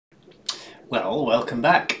Well, welcome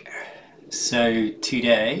back. So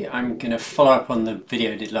today I'm going to follow up on the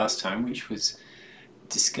video I did last time, which was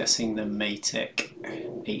discussing the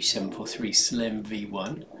Matek H743 Slim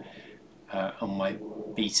V1 on my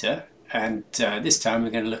beta, and this time we're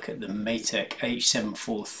going to look at the Matek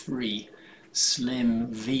H743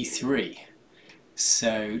 Slim V3.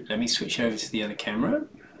 So let me switch over to the other camera.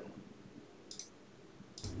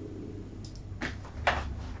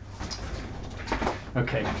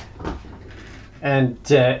 Okay, and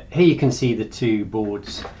here you can see the two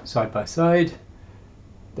boards side by side.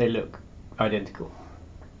 They look identical,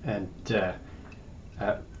 and to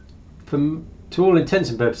all intents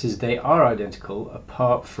and purposes they are identical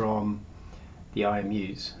apart from the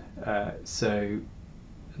IMUs. So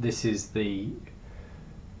this is the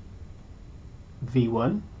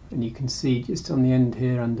V1, and you can see just on the end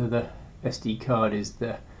here under the SD card is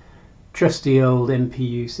the trusty old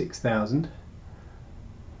MPU 6000.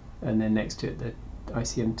 And then next to it the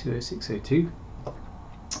ICM 20602.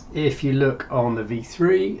 If you look on the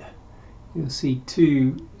V3, you'll see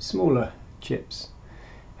two smaller chips,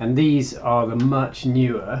 and these are the much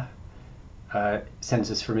newer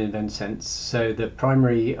sensors from InvenSense. So the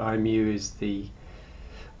primary IMU is the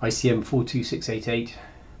ICM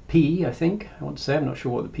 42688P, I think I want to say. I'm not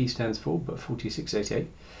sure what the P stands for, but 42688.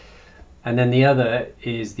 And then the other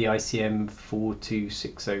is the ICM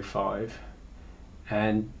 42605.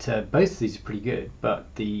 And both of these are pretty good,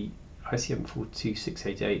 but the ICM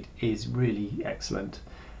 42688 is really excellent.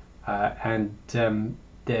 And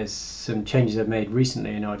there's some changes I've made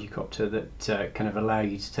recently in Arducopter that kind of allow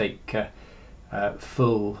you to take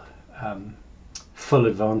full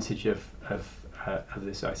advantage of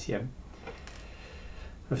this ICM,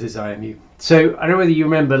 of this IMU. So I don't know whether you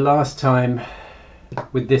remember last time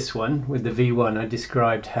with this one, with the V1, I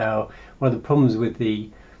described how one of the problems with the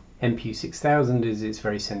MPU 6000 is it's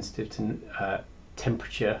very sensitive to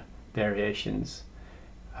temperature variations.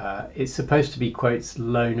 It's supposed to be quite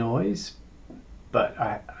low noise, but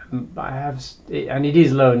and it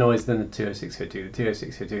is lower noise than the 20602. The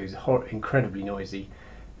 20602 is incredibly noisy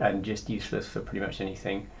and just useless for pretty much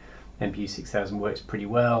anything. MPU 6000 works pretty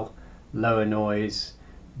well, lower noise,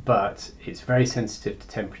 but it's very sensitive to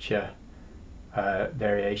temperature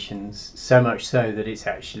variations, so much so that it's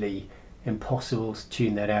actually impossible to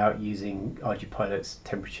tune that out using ArduPilot's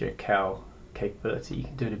temperature cal capability. You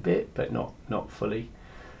can do it a bit, but not fully.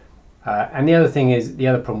 And the other thing is, the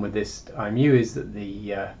other problem with this IMU is that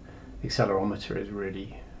the accelerometer is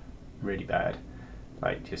really bad,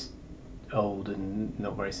 like just old and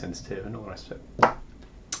not very sensitive and all the rest of it.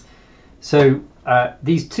 So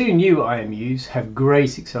these two new IMUs have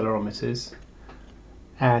great accelerometers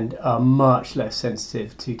and are much less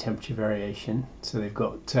sensitive to temperature variation. So they've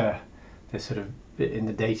got they're sort of in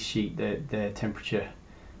the data sheet, their temperature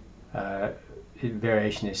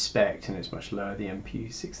variation is spec'd, and it's much lower, the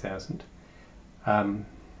MPU 6000.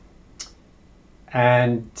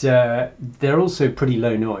 And they're also pretty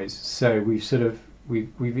low noise. So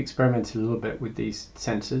we've experimented a little bit with these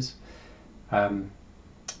sensors, and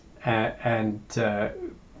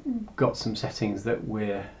got some settings that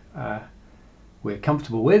we're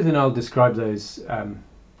comfortable with, and I'll describe those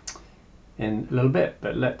in a little bit.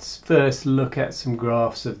 But let's first look at some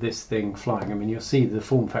graphs of this thing flying. I mean, you'll see the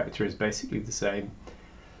form factor is basically the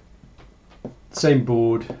same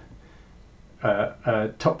board.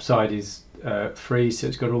 Top side is free, so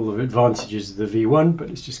it's got all the advantages of the V1, but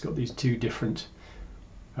it's just got these two different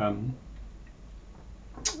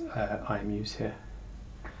IMUs here.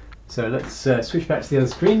 So let's switch back to the other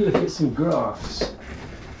screen, look at some graphs.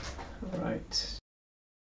 All right,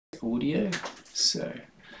 audio.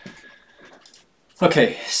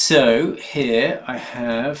 Okay, so here I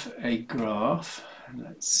have a graph.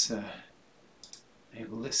 Let's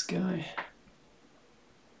enable this guy.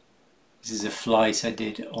 This is a flight I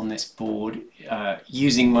did on this board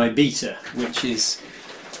using my beta, which is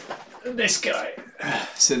this guy.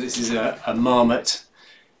 So this is a Marmot,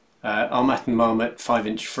 Armat and Marmot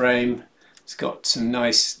 5-inch frame. It's got some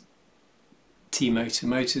nice T-motor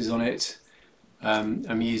motors on it.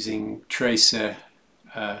 I'm using Tracer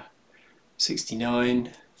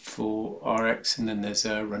 69 for RX, and then there's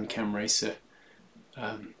a Runcam Racer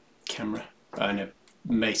camera and a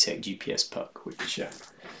Matek GPS puck, which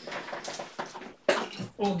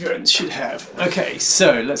all drones should have. Okay,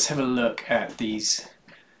 so let's have a look at these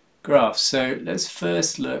graphs. So let's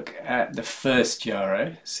first look at the first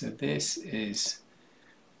gyro. So this is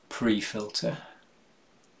pre-filter.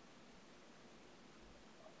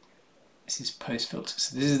 This is post-filter.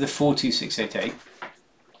 So this is the 42688.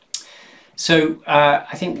 So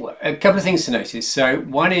I think a couple of things to notice. So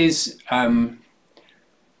one is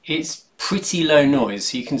it's pretty low noise.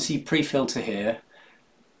 So you can see pre-filter here.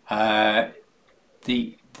 The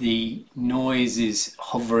noise is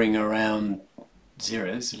hovering around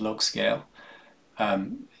 0. This is log scale. I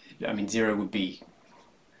mean, 0 would be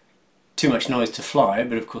too much noise to fly,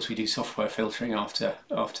 but of course we do software filtering after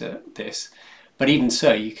this. But even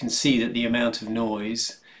so, you can see that the amount of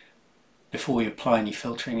noise before we apply any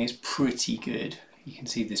filtering is pretty good. You can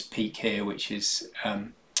see this peak here, which is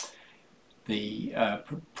the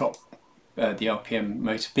RPM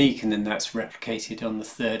motor peak, and then that's replicated on the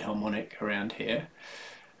third harmonic around here.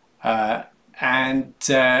 And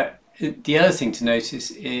the other thing to notice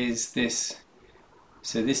is this.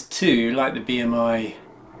 So this 2, like the BMI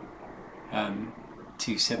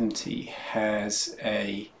 270, has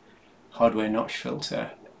a hardware notch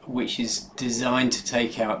filter which is designed to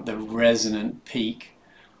take out the resonant peak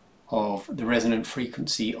of the resonant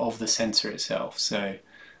frequency of the sensor itself. So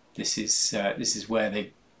this is where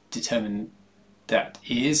they determine that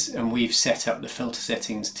is, and we've set up the filter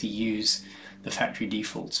settings to use the factory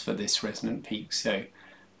defaults for this resonant peak. So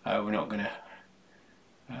we're not going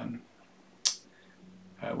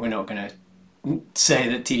to say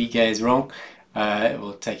that TDK is wrong.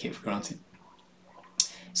 We'll take it for granted.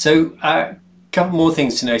 So a couple more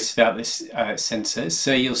things to notice about this sensor.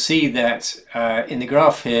 So you'll see that in the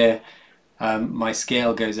graph here, my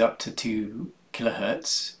scale goes up to 2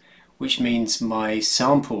 kilohertz, which means my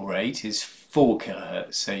sample rate is 4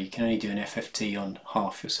 kilohertz. So you can only do an FFT on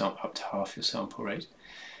up to half your sample rate.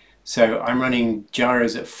 So I'm running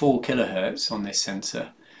gyros at 4 kilohertz on this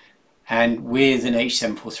sensor, and with an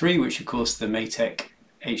H743, which of course the Matek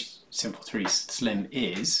H743 Slim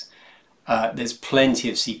is, there's plenty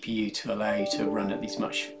of CPU to allow you to run at these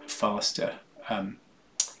much faster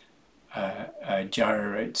gyro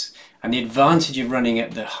rates. And the advantage of running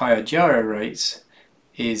at the higher gyro rates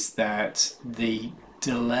is that the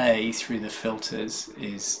delay through the filters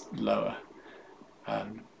is lower.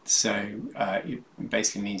 It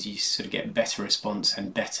basically means you sort of get better response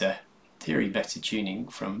and better tuning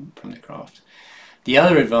from the craft. The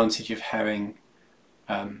other advantage of having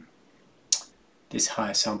this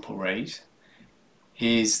higher sample rate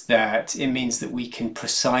is that it means that we can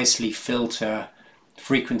precisely filter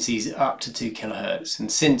frequencies up to 2 kilohertz.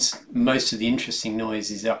 And since most of the interesting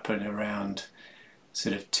noise is up and around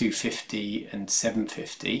sort of 250 and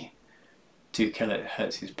 750, 2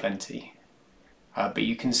 kilohertz is plenty. But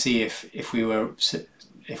you can see if we were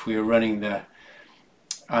running the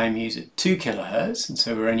IMUs at 2 kilohertz, and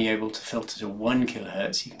so we're only able to filter to 1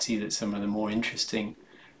 kilohertz, you can see that some of the more interesting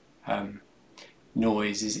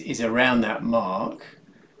noise is around that mark.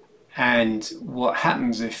 And what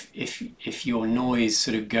happens if your noise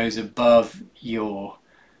sort of goes above your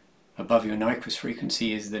Nyquist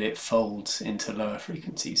frequency is that it folds into lower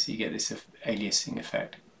frequencies, so you get this aliasing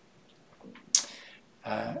effect.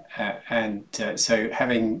 So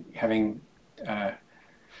having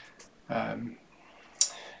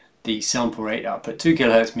the sample rate up at 2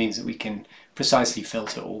 kilohertz means that we can precisely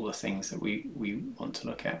filter all the things that we want to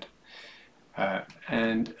look at.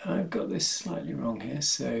 And I've got this slightly wrong here.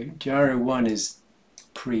 So gyro 1 is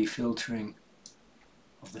pre-filtering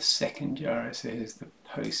of the second gyro. So here's the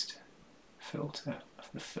post filter of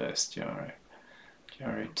the first gyro,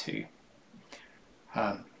 gyro 2.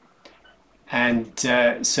 So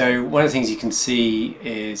one of the things you can see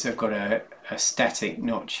is I've got a static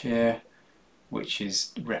notch here, which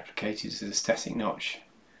is replicated as a static notch,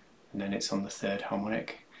 and then it's on the third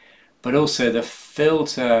harmonic. But also the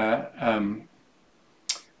filter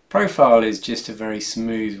profile is just a very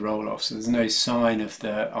smooth roll-off, so there's no sign of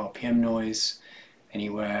the RPM noise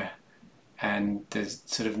anywhere, and there's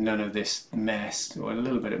sort of none of this mess, or a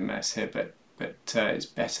little bit of mess here, but it's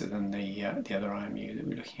better than the other IMU that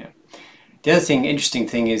we're looking at. The other interesting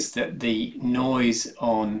thing is that the noise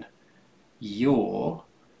on yaw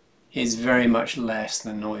is very much less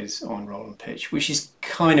than noise on roll and pitch, which is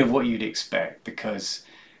kind of what you'd expect, because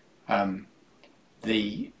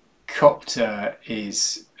the copter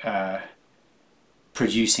is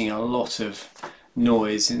producing a lot of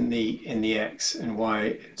noise in the X and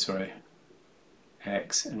Y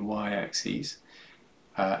axes,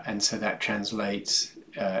 and so that translates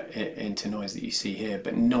into noise that you see here,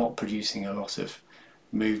 but not producing a lot of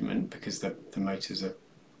movement because the motors are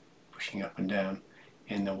pushing up and down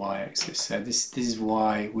in the Y-axis. So this is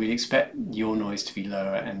why we'd expect your noise to be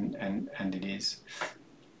lower, and it is.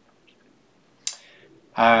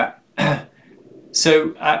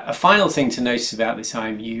 So a final thing to notice about this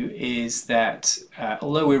IMU is that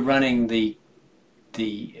although we're running the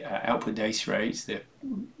output data rate, the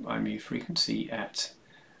IMU frequency, at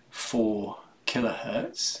 4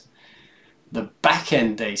 kilohertz, the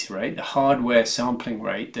back-end data rate, the hardware sampling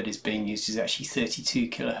rate that is being used, is actually 32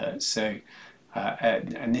 kilohertz. So,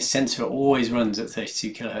 and this sensor always runs at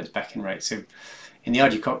 32 kilohertz back-end rate. So in the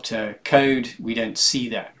quadricopter code, we don't see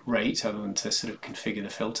that rate other than to sort of configure the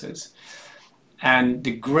filters. And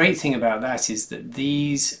the great thing about that is that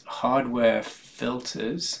these hardware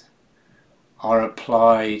filters are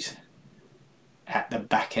applied at the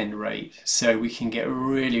back-end rate. So we can get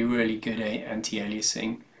really, really good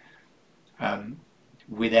anti-aliasing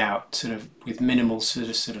with minimal sort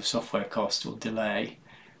of software cost or delay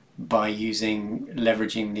by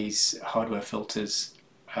leveraging these hardware filters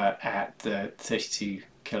at the 32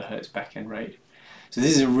 kilohertz back-end rate. So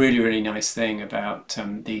this is a really, really nice thing about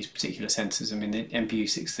these particular sensors. I mean, the MPU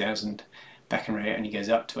 6000 back-end rate only goes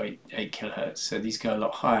up to 8 kilohertz, so these go a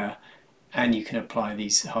lot higher, and you can apply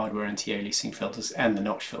these hardware anti-aliasing filters and the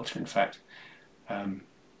notch filter, in fact.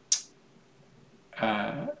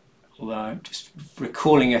 Although I'm just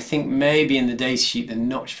recalling, I think maybe in the datasheet the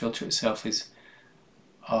notch filter itself is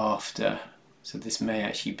after, so this may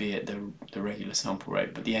actually be at the regular sample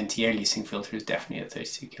rate, but the anti-aliasing filter is definitely at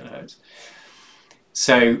 32 kilohertz.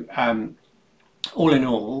 So all in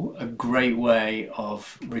all, a great way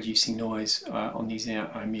of reducing noise on these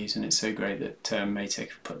IMUs, and it's so great that Matek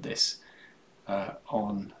have put this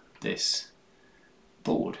on this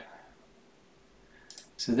board.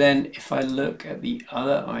 So then if I look at the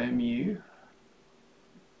other IMU,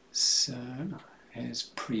 so here's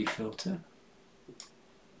pre-filter,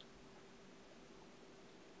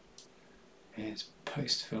 here's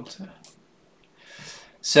post-filter.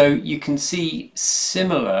 So you can see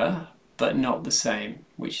similar but not the same,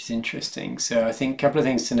 which is interesting. So I think a couple of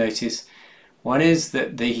things to notice. One is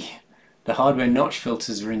that the hardware notch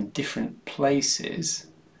filters are in different places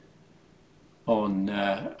on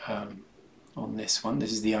this one.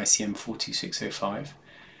 This is the ICM 42605.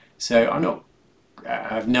 So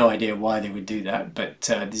I have no idea why they would do that, but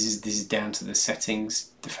this is down to the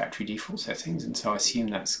settings, the factory default settings, and so I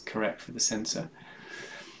assume that's correct for the sensor.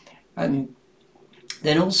 And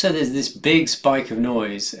then also there's this big spike of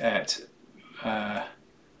noise at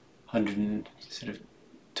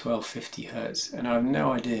 1250 hertz, and I have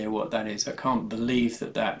no idea what that is. I can't believe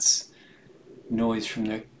that that's noise from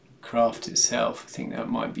the craft itself. I think that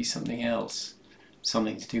might be something else,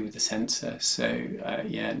 something to do with the sensor. So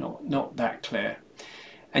yeah, not that clear.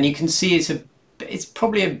 And you can see it's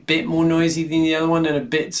probably a bit more noisy than the other one, and a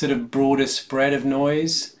bit sort of broader spread of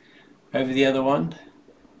noise over the other one.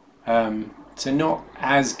 So not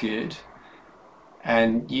as good,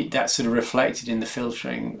 and that's sort of reflected in the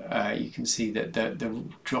filtering. You can see that the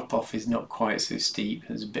drop off is not quite so steep.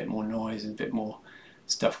 There's a bit more noise and a bit more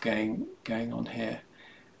stuff going on here.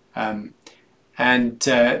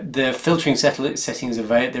 The filtering settings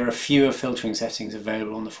available, there are fewer filtering settings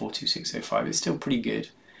available on the 42605. It's still pretty good,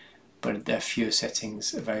 but there are fewer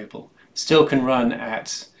settings available. Still can run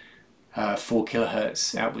at 4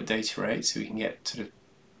 kilohertz output data rate, so we can get sort of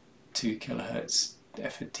 2 kilohertz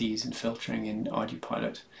FFTs and filtering in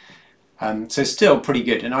ArduPilot. So still pretty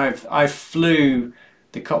good. And I flew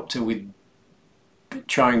the copter with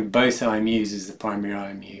trying both IMUs as the primary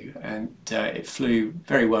IMU, and it flew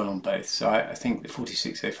very well on both. So I think the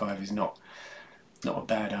 42605 is not a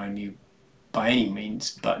bad IMU by any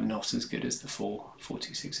means, but not as good as the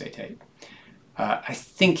 42688. I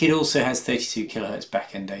think it also has 32 kilohertz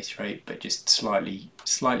back-end data rate, but just slightly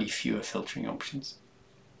fewer filtering options.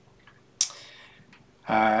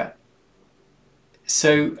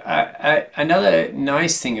 Another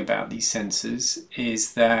nice thing about these sensors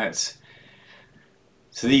is that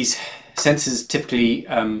these sensors typically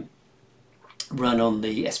run on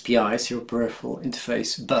the SPI, Serial Peripheral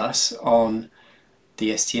Interface bus, on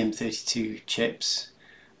the STM32 chips,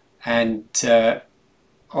 and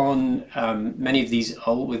on many of these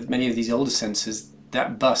older sensors,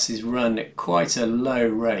 that bus is run at quite a low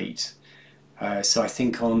rate. So I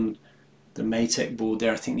think on the Matek board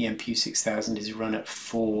there, I think the MPU 6000 is run at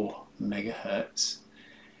 4 megahertz.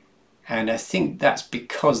 And I think that's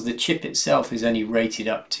because the chip itself is only rated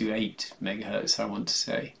up to 8 megahertz, I want to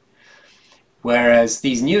say. Whereas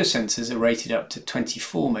these newer sensors are rated up to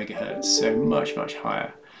 24 megahertz, so much, much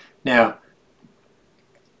higher. Now,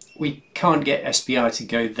 we can't get SPI to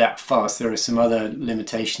go that fast. There are some other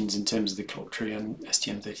limitations in terms of the clock tree on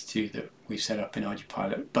STM32 that we've set up in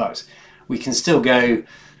ArduPilot, but we can still go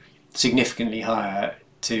significantly higher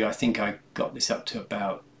to, I think I got this up to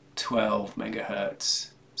about 12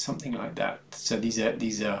 megahertz, something like that. So these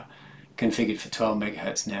are configured for 12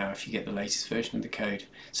 megahertz now if you get the latest version of the code.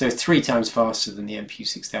 So 3 times faster than the MPU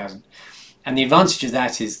 6000. And the advantage of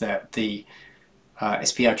that is that the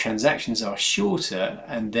SPI transactions are shorter,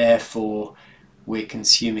 and therefore we're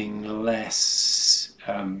consuming less,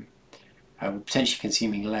 we're potentially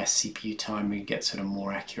consuming less CPU time. We get sort of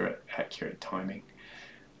more accurate timing.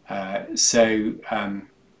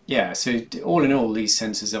 Yeah, so all in all, these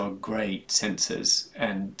sensors are great sensors,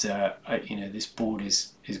 and this board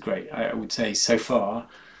is great. I would say so far,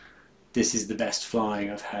 this is the best flying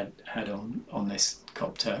I've had on this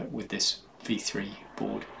copter with this V3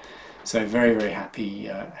 board. So very happy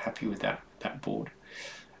with that board.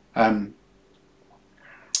 I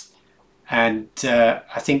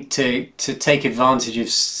think to take advantage of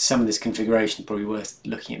some of this configuration, probably worth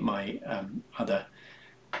looking at my other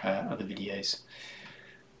videos.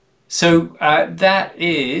 So that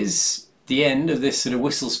is the end of this sort of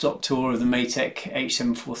whistle-stop tour of the Matek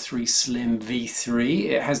H743 Slim V3.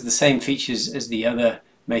 It has the same features as the other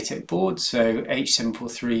Matek boards, so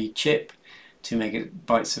H743 chip, 2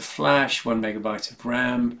 megabytes of flash, 1 megabyte of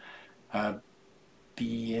RAM,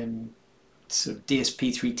 sort of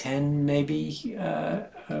DSP310 maybe,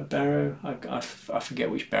 Barrow. I forget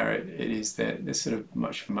which Barrow it is. They're sort of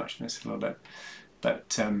much for muchness a little bit,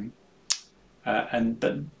 but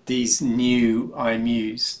these new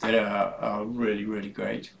IMUs that are really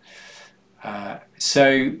great.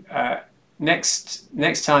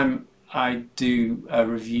 Next time I do a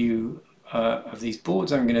review of these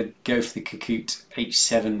boards, I'm going to go for the Kahoot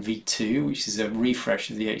H7 V2, which is a refresh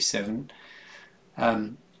of the H7,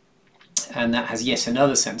 and that has yet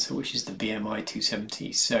another sensor, which is the BMI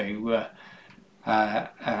 270. So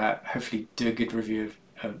hopefully do a good review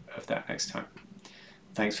of that next time.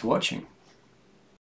 Thanks for watching.